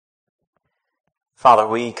Father,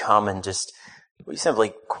 we come and we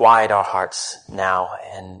simply quiet our hearts now,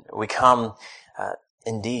 and we come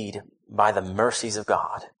indeed by the mercies of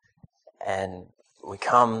God. And we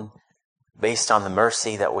come based on the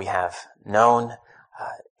mercy that we have known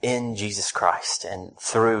in Jesus Christ and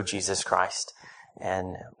through Jesus Christ.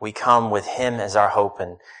 And we come with Him as our hope.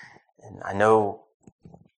 And I know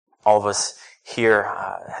all of us here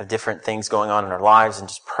have different things going on in our lives, and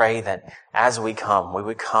just pray that as we come, we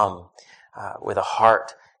would come with a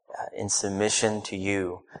heart in submission to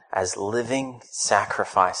you as living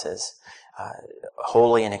sacrifices,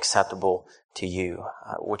 holy and acceptable to you,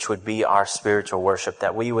 which would be our spiritual worship,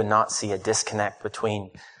 that we would not see a disconnect between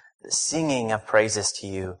the singing of praises to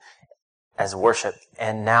you as worship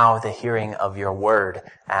and now the hearing of your word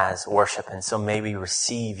as worship. And so may we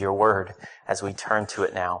receive your word as we turn to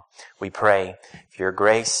it now. We pray for your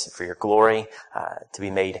grace, for your glory, to be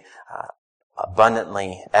made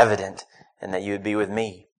abundantly evident, and that you would be with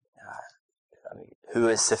me, who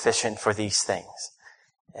is sufficient for these things.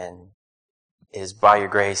 And it is by your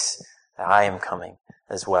grace that I am coming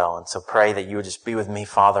as well. And so pray that you would just be with me,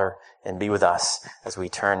 Father, and be with us as we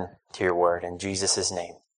turn to your word. In Jesus'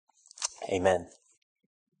 name, amen.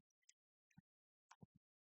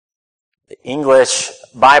 The English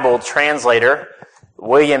Bible translator,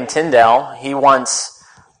 William Tyndale, he once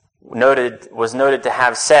was noted to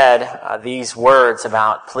have said these words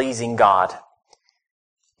about pleasing God.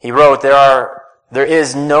 He wrote, There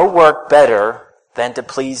is no work better than to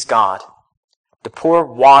please God. To pour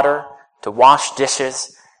water, to wash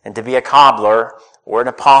dishes, and to be a cobbler or an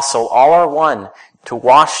apostle, all are one. To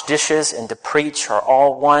wash dishes and to preach are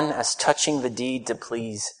all one as touching the deed to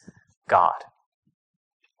please God.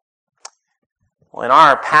 Well, in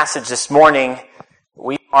our passage this morning,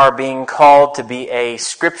 we are being called to be a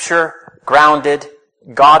Scripture-grounded,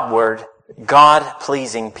 Godward,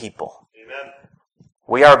 God-pleasing people. Amen.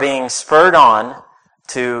 We are being spurred on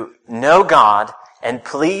to know God and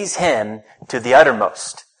please Him to the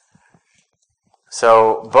uttermost.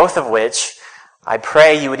 So, both of which, I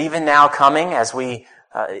pray you would even now coming as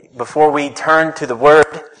before we turn to the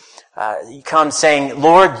Word, you come saying,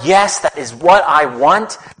 Lord, yes, that is what I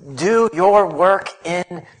want. Do your work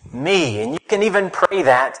in me. And you can even pray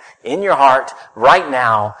that in your heart right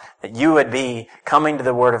now, that you would be coming to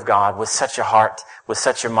the Word of God with such a heart, with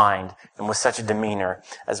such a mind, and with such a demeanor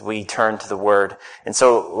as we turn to the Word. And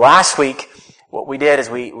so last week, what we did is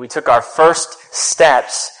we took our first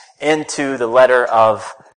steps into the letter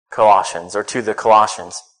of Colossians, or to the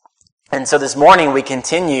Colossians. And so this morning we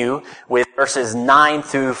continue with verses 9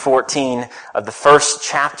 through 14 of the first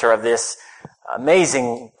chapter of this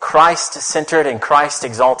amazing Christ-centered and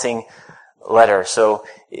Christ-exalting letter. So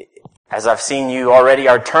as I've seen you already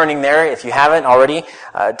are turning there, if you haven't already,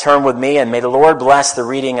 turn with me, and may the Lord bless the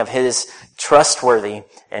reading of His trustworthy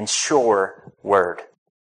and sure word.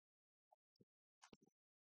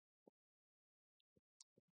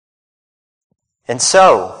 And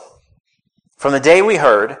so, from the day we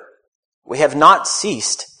heard, we have not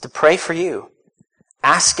ceased to pray for you,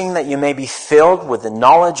 asking that you may be filled with the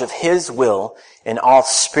knowledge of His will in all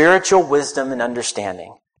spiritual wisdom and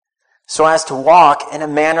understanding, so as to walk in a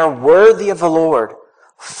manner worthy of the Lord,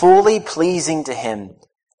 fully pleasing to Him,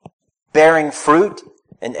 bearing fruit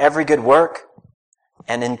in every good work,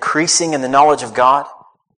 and increasing in the knowledge of God,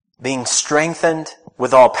 being strengthened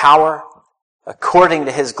with all power, according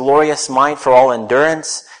to His glorious might, for all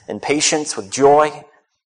endurance and patience with joy,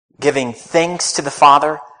 giving thanks to the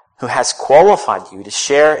Father who has qualified you to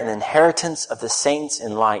share an inheritance of the saints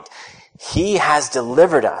in light. He has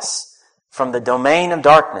delivered us from the domain of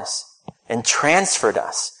darkness and transferred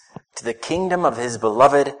us to the kingdom of His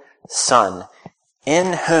beloved Son,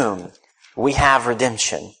 in whom we have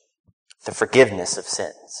redemption, the forgiveness of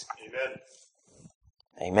sins. Amen.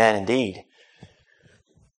 Amen indeed.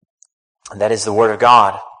 And that is the Word of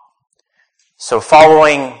God. So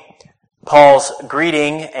following Paul's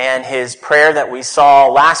greeting and his prayer that we saw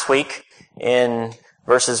last week in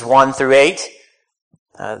verses 1 through 8,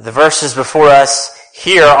 the verses before us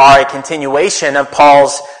here are a continuation of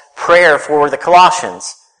Paul's prayer for the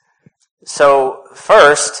Colossians. So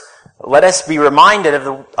first, let us be reminded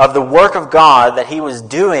of the work of God that He was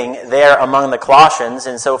doing there among the Colossians.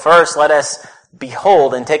 And so first, let us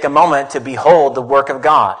behold and take a moment to behold the work of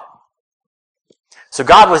God. So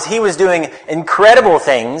He was doing incredible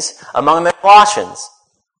things among the Colossians.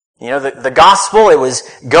 You know, the gospel, it was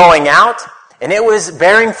going out and it was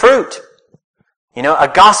bearing fruit. You know, a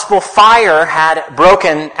gospel fire had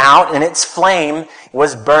broken out and its flame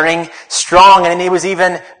was burning strong, and it was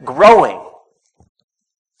even growing.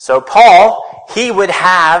 So Paul, he would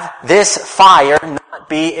have this fire not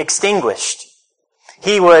be extinguished.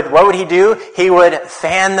 what would he do? He would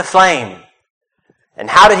fan the flame. And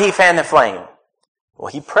how did he fan the flame?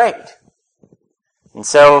 Well, he prayed. And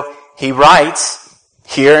so he writes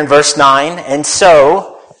here in verse 9, and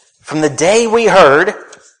so, from the day we heard,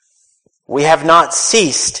 we have not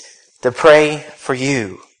ceased to pray for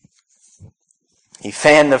you. He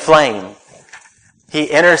fanned the flame. He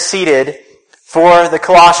interceded for the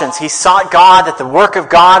Colossians. He sought God that the work of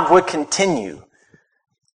God would continue.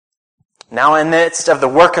 Now, in the midst of the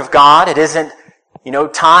work of God, it isn't,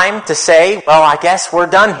 time to say, well, I guess we're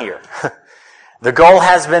done here. The goal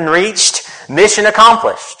has been reached, mission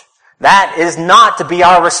accomplished. That is not to be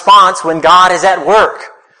our response when God is at work.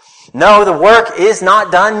 No, the work is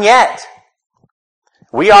not done yet.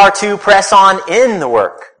 We are to press on in the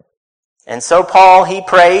work. And so Paul, he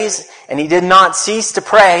prays, and he did not cease to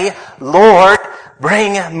pray, Lord,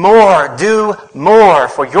 bring more, do more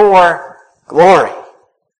for your glory.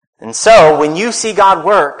 And so, when you see God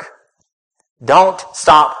work, don't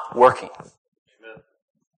stop working. Amen.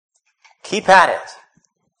 Keep at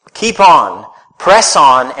it. Keep on. Press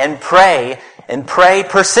on and pray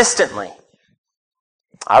persistently.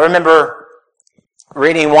 I remember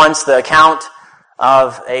reading once the account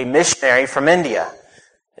of a missionary from India.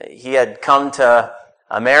 He had come to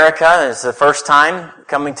America. It was the first time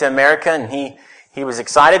coming to America, and he was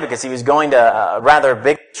excited because he was going to a rather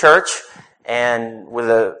big church and with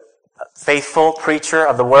a faithful preacher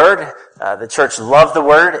of the Word. The church loved the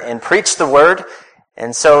Word and preached the Word.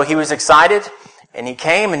 And so he was excited, and he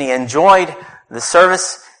came and he enjoyed the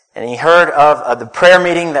service, and he heard of the prayer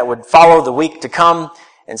meeting that would follow the week to come.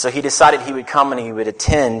 And so he decided he would come and he would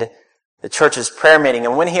attend the church's prayer meeting.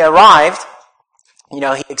 And when he arrived, he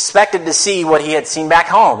expected to see what he had seen back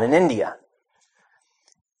home in India.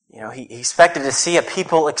 He expected to see a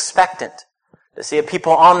people expectant, to see a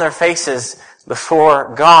people on their faces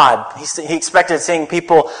before God. He expected seeing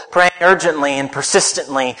people praying urgently and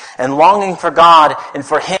persistently and longing for God and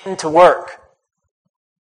for Him to work.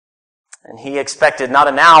 And he expected not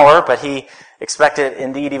an hour, but he expected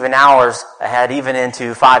indeed even hours ahead, even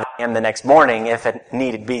into 5 a.m. the next morning, if it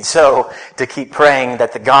needed be so, to keep praying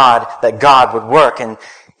that God would work. And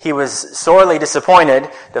he was sorely disappointed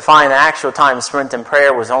to find the actual time spent in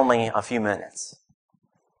prayer was only a few minutes.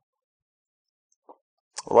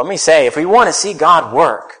 Well, let me say, if we want to see God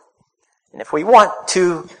work, and if we want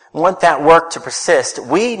that work to persist,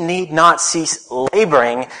 we need not cease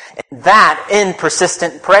laboring in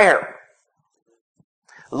persistent prayer.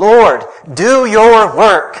 Lord, do your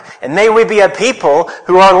work, and may we be a people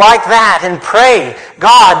who are like that and pray,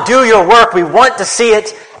 God, do your work. We want to see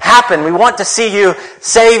it happen. We want to see you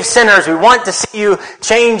save sinners. We want to see you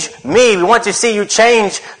change me. We want to see you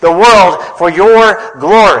change the world for your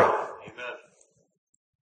glory. Amen.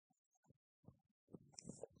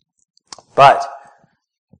 But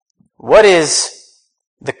what is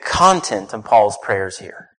the content of Paul's prayers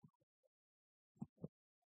here?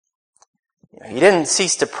 He didn't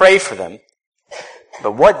cease to pray for them,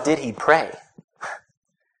 but what did he pray?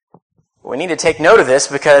 We need to take note of this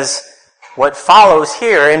because what follows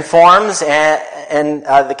here informs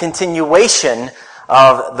the continuation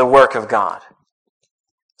of the work of God.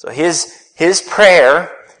 So his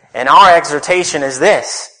prayer and our exhortation is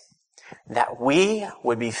this, that we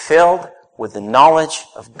would be filled with the knowledge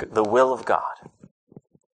of the will of God.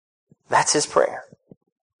 That's his prayer.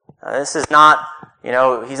 Now, this is not,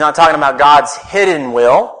 he's not talking about God's hidden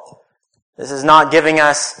will. This is not giving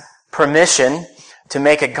us permission to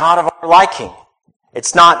make a God of our liking.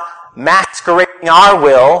 It's not masquerading our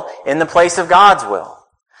will in the place of God's will.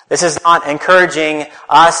 This is not encouraging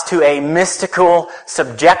us to a mystical,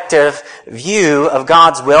 subjective view of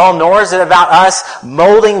God's will, nor is it about us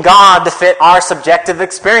molding God to fit our subjective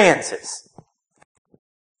experiences.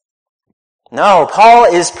 No,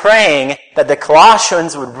 Paul is praying that the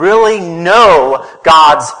Colossians would really know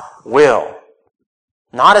God's will.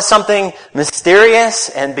 Not as something mysterious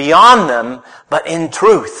and beyond them, but in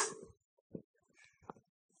truth.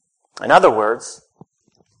 In other words,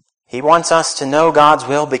 he wants us to know God's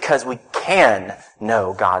will because we can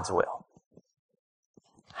know God's will.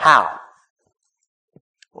 How?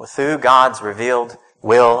 Well, through God's revealed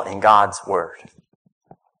will in God's Word.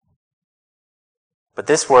 But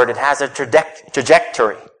this Word, it has a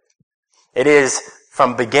trajectory. It is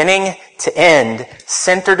from beginning to end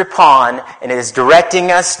centered upon and it is directing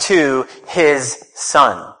us to His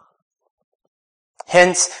Son.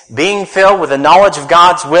 Hence, being filled with the knowledge of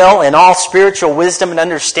God's will and all spiritual wisdom and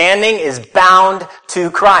understanding is bound to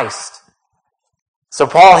Christ. So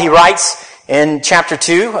Paul, he writes in chapter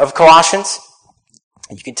 2 of Colossians,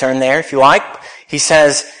 you can turn there if you like. He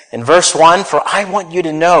says in verse 1, "For I want you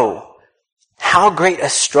to know how great a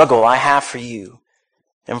struggle I have for you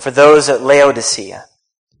and for those at Laodicea,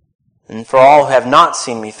 and for all who have not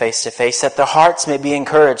seen me face to face, that their hearts may be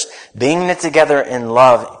encouraged, being knit together in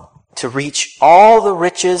love, to reach all the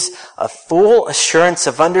riches of full assurance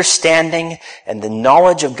of understanding and the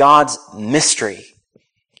knowledge of God's mystery,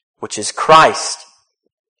 which is Christ,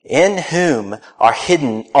 in whom are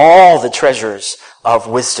hidden all the treasures of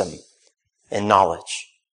wisdom and knowledge.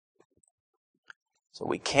 So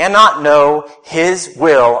we cannot know His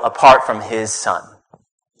will apart from His Son.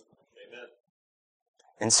 Amen.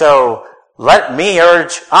 And so let me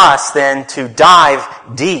urge us then to dive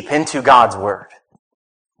deep into God's Word.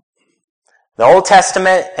 The Old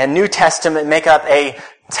Testament and New Testament make up a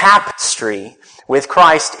tapestry with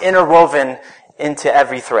Christ interwoven into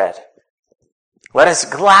every thread. Let us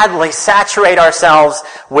gladly saturate ourselves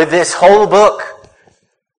with this whole book.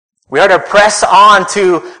 We are to press on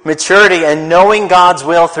to maturity and knowing God's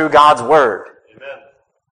will through God's Word. Amen.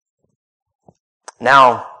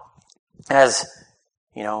 Now, as,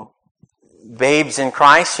 babes in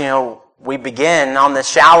Christ, we begin on the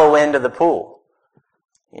shallow end of the pool.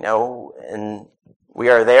 And we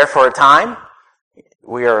are there for a time.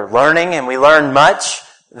 We are learning, and we learn much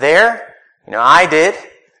there. I did.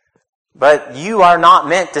 But you are not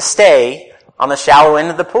meant to stay on the shallow end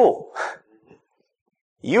of the pool.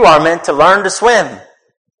 You are meant to learn to swim.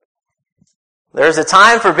 There's a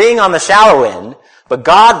time for being on the shallow end, but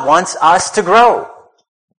God wants us to grow.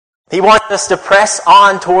 He wants us to press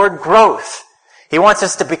on toward growth. He wants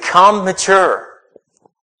us to become mature.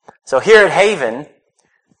 So here at Haven,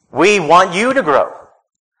 we want you to grow.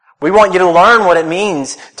 We want you to learn what it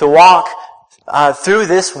means to walk through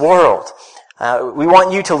this world. We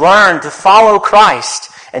want you to learn to follow Christ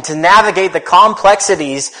and to navigate the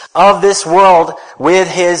complexities of this world with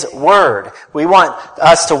His Word. We want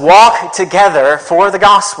us to walk together for the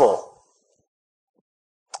gospel.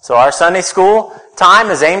 So our Sunday school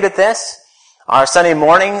time is aimed at this. Our Sunday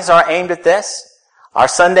mornings are aimed at this. Our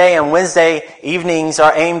Sunday and Wednesday evenings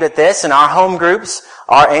are aimed at this, and our home groups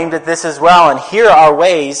are aimed at this as well. And here are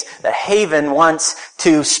ways that Haven wants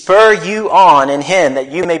to spur you on in Him, that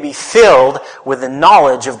you may be filled with the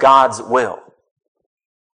knowledge of God's will.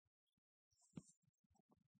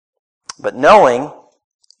 But knowing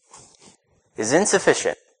is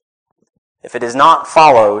insufficient if it is not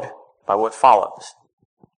followed by what follows.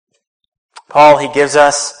 Paul, he gives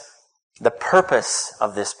us the purpose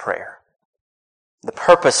of this prayer. The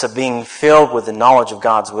purpose of being filled with the knowledge of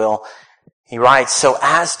God's will. He writes, so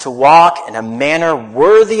as to walk in a manner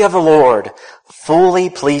worthy of the Lord,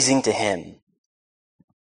 fully pleasing to Him.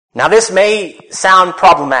 Now this may sound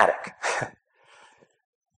problematic.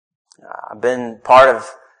 I've been part of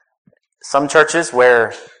some churches where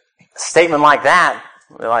a statement like that,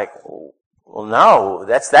 we're like, well, no,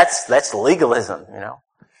 that's legalism,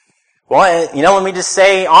 Well, let me just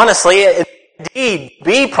say honestly, it indeed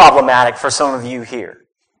be problematic for some of you here.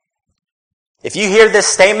 If you hear this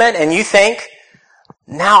statement and you think,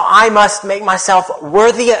 now I must make myself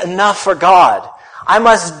worthy enough for God. I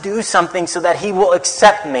must do something so that He will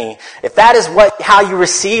accept me. If that is how you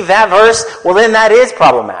receive that verse, well then that is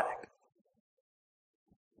problematic.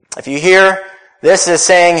 If you hear this as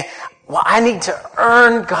saying, well, I need to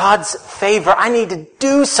earn God's favor. I need to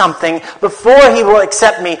do something before He will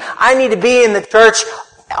accept me. I need to be in the church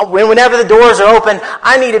whenever the doors are open.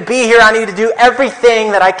 I need to be here. I need to do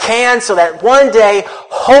everything that I can so that one day,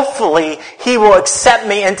 hopefully, He will accept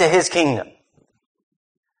me into His kingdom.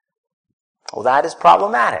 Well, that is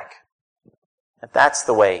problematic. If that's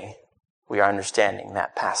the way we are understanding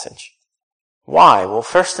that passage. Why? Well,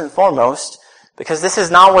 first and foremost, because this is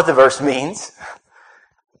not what the verse means.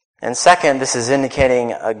 And second, this is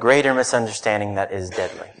indicating a greater misunderstanding that is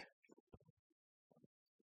deadly.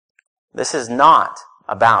 This is not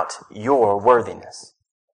about your worthiness.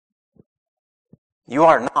 You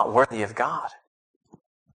are not worthy of God.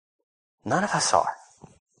 None of us are.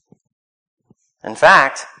 In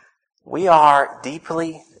fact, we are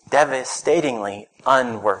deeply, devastatingly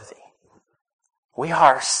unworthy. We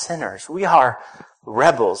are sinners. We are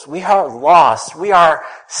rebels. We are lost. We are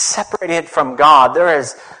separated from God. There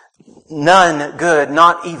is none good,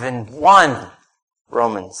 not even one,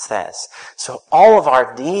 Romans says. So all of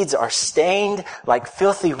our deeds are stained like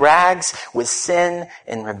filthy rags with sin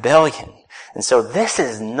and rebellion. And so this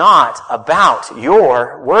is not about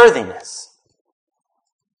your worthiness.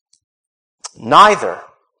 Neither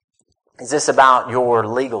is this about your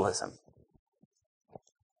legalism.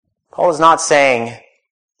 Paul is not saying,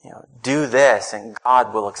 do this and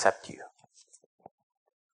God will accept you.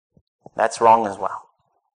 That's wrong as well.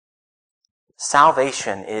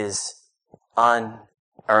 Salvation is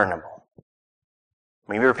unearnable.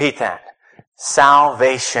 Let me repeat that.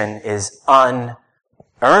 Salvation is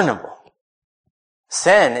unearnable.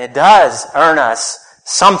 Sin, it does earn us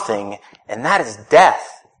something, and that is death.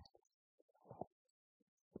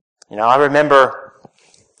 I remember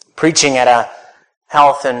preaching at a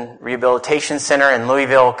health and rehabilitation center in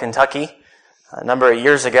Louisville, Kentucky, a number of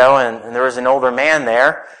years ago, and there was an older man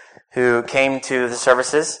there who came to the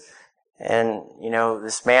services. And,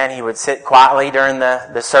 this man, he would sit quietly during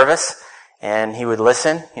the service, and he would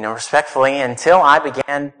listen, respectfully, until I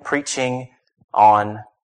began preaching on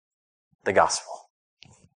the gospel.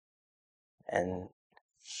 And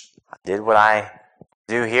I did what I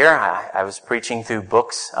do here. I was preaching through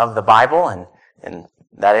books of the Bible, and in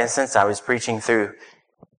that instance, I was preaching through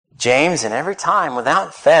James, and every time,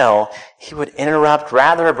 without fail, he would interrupt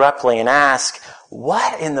rather abruptly and ask,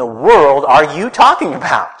 "What in the world are you talking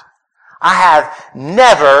about? I have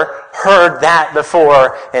never heard that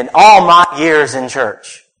before in all my years in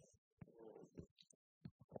church."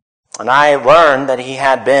 And I learned that he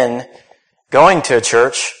had been going to a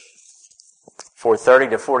church for 30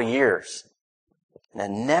 to 40 years and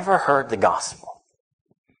had never heard the gospel.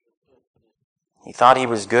 He thought he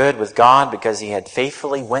was good with God because he had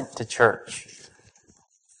faithfully went to church.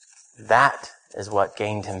 That is what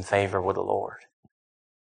gained him favor with the Lord.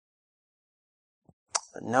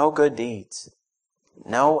 But no good deeds,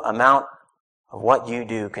 no amount of what you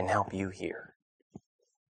do can help you here.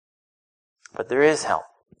 But there is help,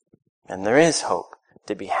 and there is hope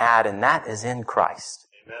to be had, and that is in Christ.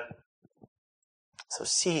 Amen. So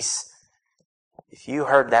cease. If you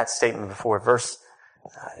heard that statement before, verse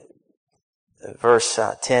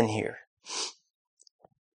 10 here,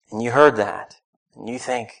 and you heard that, and you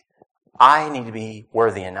think, I need to be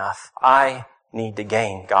worthy enough, I need to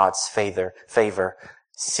gain God's favor,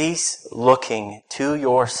 cease looking to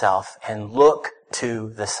yourself and look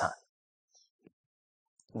to the Son.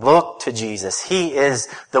 Look to Jesus. He is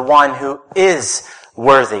the one who is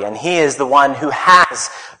worthy, and He is the one who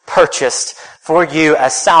has purchased for you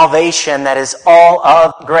a salvation that is all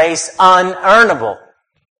of grace, unearnable,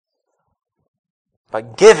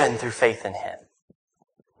 but given through faith in Him.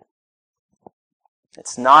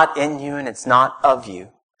 It's not in you and it's not of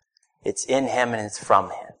you. It's in Him and it's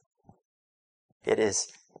from Him. It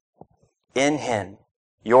is in Him.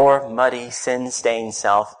 Your muddy, sin-stained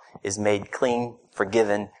self is made clean,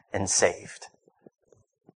 forgiven, and saved.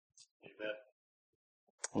 Amen.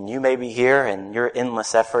 And you may be here and your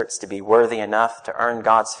endless efforts to be worthy enough to earn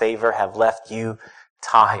God's favor have left you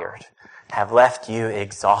tired, have left you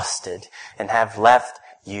exhausted, and have left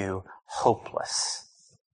you hopeless.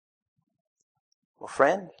 Well,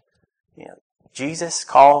 friend, Jesus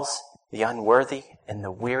calls the unworthy and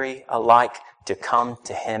the weary alike to come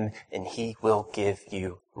to Him, and He will give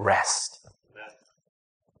you rest.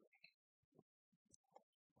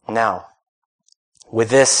 Now,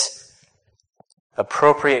 with this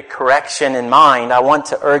appropriate correction in mind, I want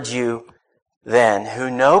to urge you then,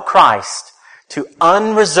 who know Christ, to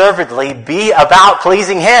unreservedly be about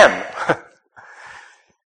pleasing Him.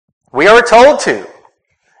 We are told to.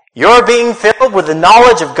 Your being filled with the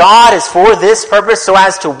knowledge of God is for this purpose, so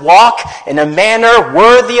as to walk in a manner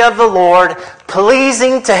worthy of the Lord,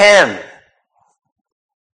 pleasing to Him.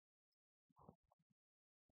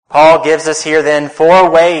 Paul gives us here then 4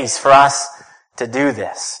 ways for us to do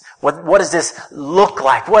this. What does this look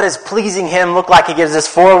like? What does pleasing Him look like? He gives us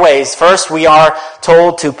 4 ways. First, we are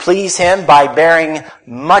told to please Him by bearing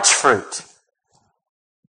much fruit.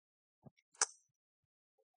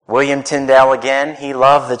 William Tyndale again, he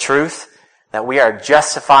loved the truth that we are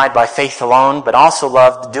justified by faith alone, but also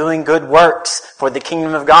loved doing good works for the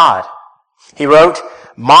kingdom of God. He wrote,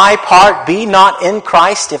 "My part be not in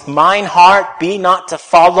Christ, if mine heart be not to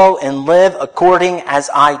follow and live according as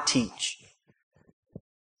I teach."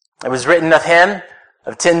 It was written of him,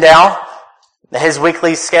 of Tyndale, that his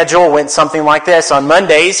weekly schedule went something like this. On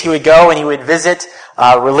Mondays, he would go and he would visit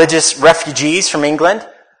religious refugees from England.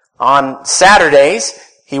 On Saturdays,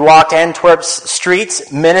 he walked Antwerp's streets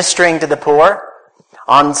ministering to the poor.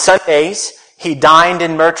 On Sundays, he dined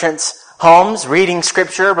in merchants' homes, reading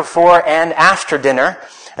scripture before and after dinner.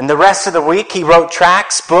 And the rest of the week, he wrote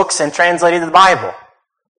tracts, books, and translated the Bible.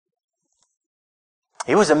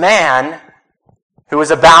 He was a man who was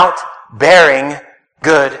about bearing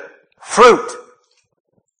good fruit.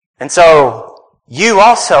 And so, you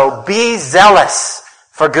also be zealous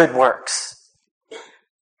for good works.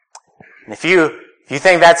 And if you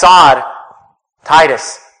think that's odd,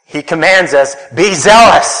 Titus, he commands us, be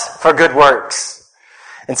zealous for good works.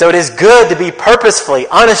 And so it is good to be purposefully,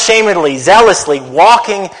 unashamedly, zealously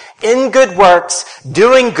walking in good works,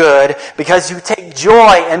 doing good, because you take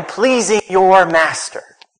joy in pleasing your master.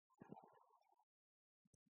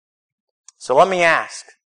 So let me ask,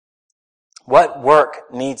 what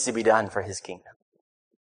work needs to be done for his kingdom?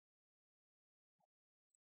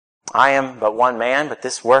 I am but one man, but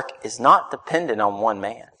this work is not dependent on one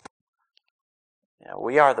man.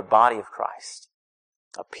 We are the body of Christ,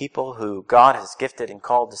 a people who God has gifted and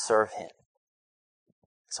called to serve him.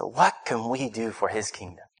 So what can we do for his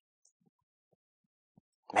kingdom?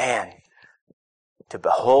 Man, to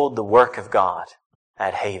behold the work of God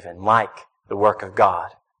at Haven, like the work of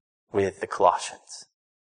God with the Colossians.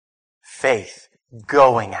 Faith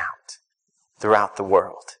going out throughout the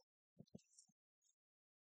world.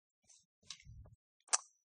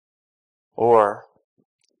 Or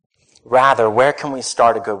rather, where can we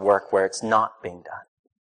start a good work where it's not being done?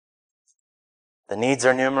 The needs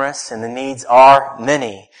are numerous and the needs are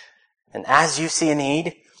many. And as you see a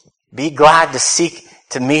need, be glad to seek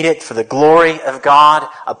to meet it for the glory of God,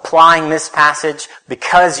 applying this passage.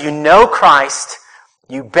 Because you know Christ,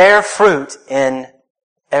 you bear fruit in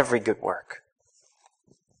every good work.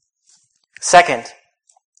 Second,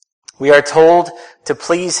 we are told to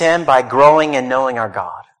please him by growing and knowing our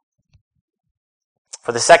God.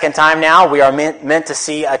 For the second time now, we are meant to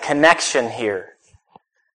see a connection here.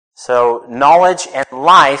 So knowledge and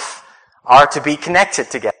life are to be connected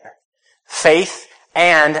together. Faith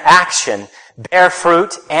and action. Bear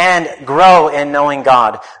fruit and grow in knowing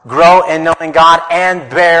God. Grow in knowing God and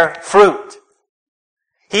bear fruit.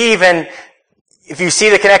 If you see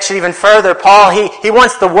the connection even further, Paul, he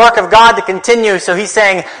wants the work of God to continue. So he's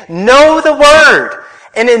saying, know the Word.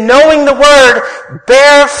 And in knowing the Word,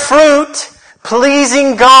 bear fruit,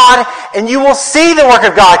 pleasing God, and you will see the work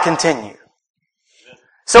of God continue.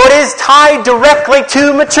 So it is tied directly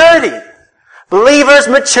to maturity. Believers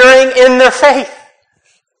maturing in their faith.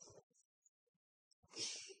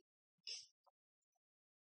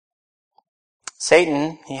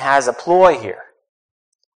 Satan, he has a ploy here.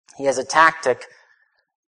 He has a tactic.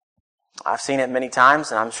 I've seen it many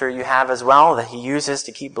times, and I'm sure you have as well, that he uses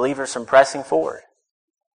to keep believers from pressing forward.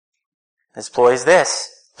 His ploy is this.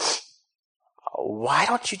 Why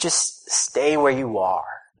don't you just stay where you are?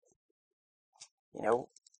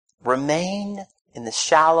 Remain in the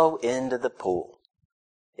shallow end of the pool.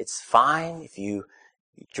 It's fine if you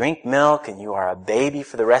drink milk and you are a baby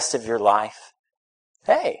for the rest of your life.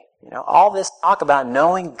 Hey, all this talk about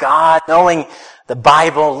knowing God, knowing the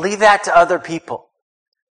Bible, leave that to other people.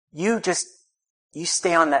 You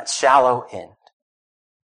stay on that shallow end.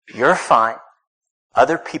 You're fine.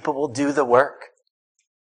 Other people will do the work.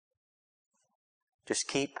 Just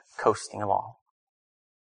keep coasting along.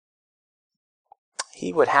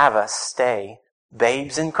 He would have us stay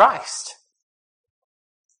babes in Christ.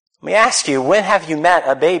 Let me ask you, when have you met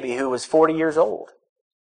a baby who was 40 years old?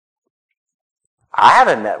 I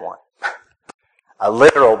haven't met one. A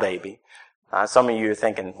literal baby. Some of you are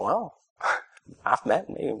thinking, well, I've met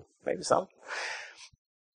maybe some.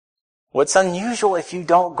 What's unusual if you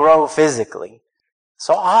don't grow physically,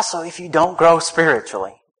 so also if you don't grow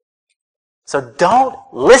spiritually. So don't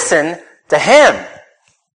listen to him.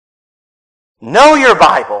 Know your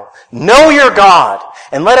Bible. Know your God.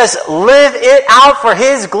 And let us live it out for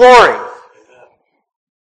his glory.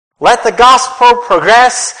 Let the gospel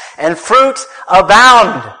progress and fruit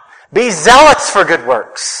abound. Be zealous for good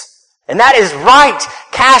works. And that is right.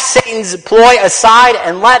 Cast Satan's ploy aside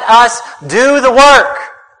and let us do the work.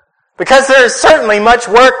 Because there is certainly much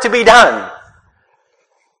work to be done.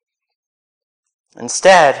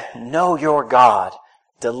 Instead, know your God.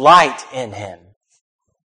 Delight in him.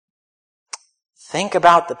 Think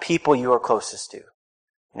about the people you are closest to.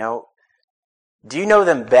 Do you know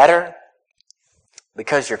them better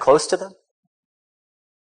because you're close to them?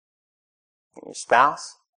 Your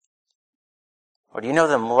spouse? Or do you know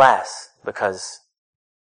them less because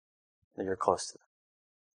you're close to them?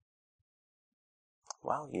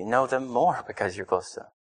 Well, you know them more because you're close to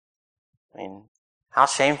them. How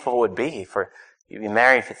shameful it would be for you to be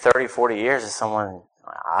married for 30, 40 years to someone,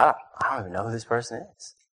 I don't even know who this person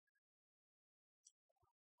is.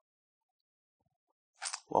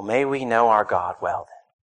 Well, may we know our God well then.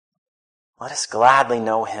 Let us gladly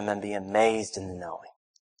know him and be amazed in the knowing.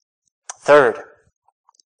 Third,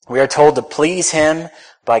 we are told to please him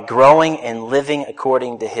by growing and living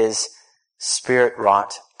according to his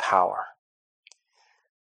Spirit-wrought power.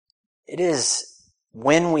 It is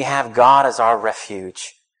when we have God as our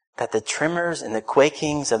refuge that the tremors and the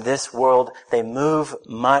quakings of this world, they move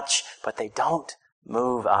much, but they don't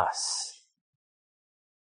move us.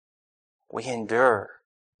 We endure.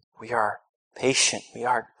 We are patient. We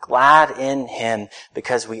are glad in Him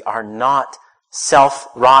because we are not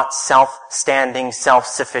self-wrought, self-standing,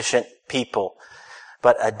 self-sufficient people,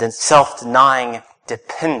 but a self-denying,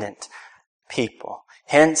 dependent people.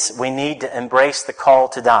 Hence, we need to embrace the call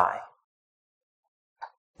to die.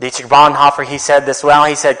 Dietrich Bonhoeffer, he said this well.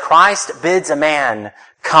 He said, Christ bids a man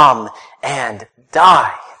come and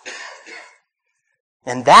die.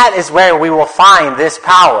 And that is where we will find this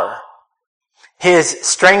power, His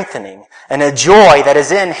strengthening, and a joy that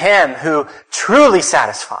is in Him who truly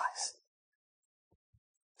satisfies.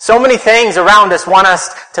 So many things around us want us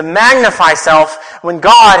to magnify self when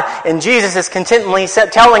God and Jesus is continually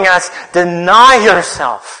telling us, deny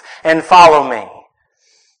yourself and follow me.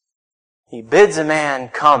 He bids a man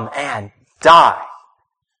come and die.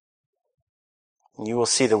 And you will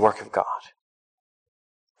see the work of God.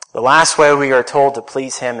 The last way we are told to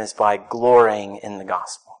please Him is by glorying in the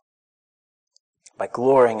gospel. By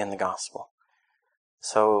glorying in the gospel.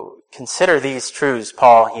 So consider these truths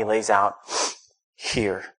Paul, he lays out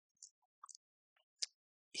here.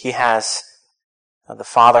 The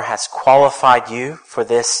Father has qualified you for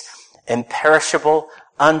this imperishable,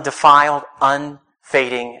 undefiled,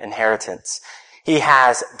 unfading inheritance. He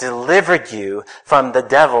has delivered you from the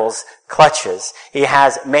devil's clutches. He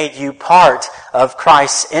has made you part of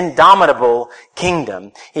Christ's indomitable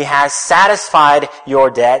kingdom. He has satisfied your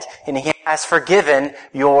debt, and He has forgiven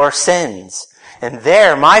your sins. And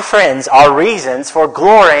there, my friends, are reasons for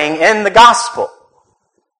glorying in the gospel.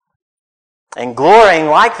 And glorying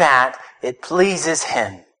like that, it pleases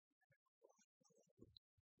Him.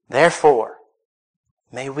 Therefore,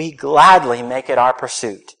 may we gladly make it our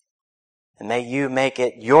pursuit. And may you make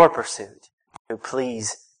it your pursuit to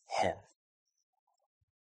please Him.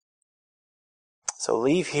 So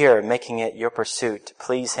leave here making it your pursuit to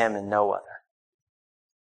please Him and no other.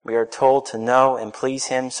 We are told to know and please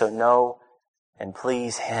Him, so know and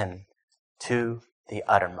please Him to the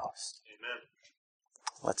uttermost. Amen.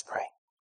 Let's pray.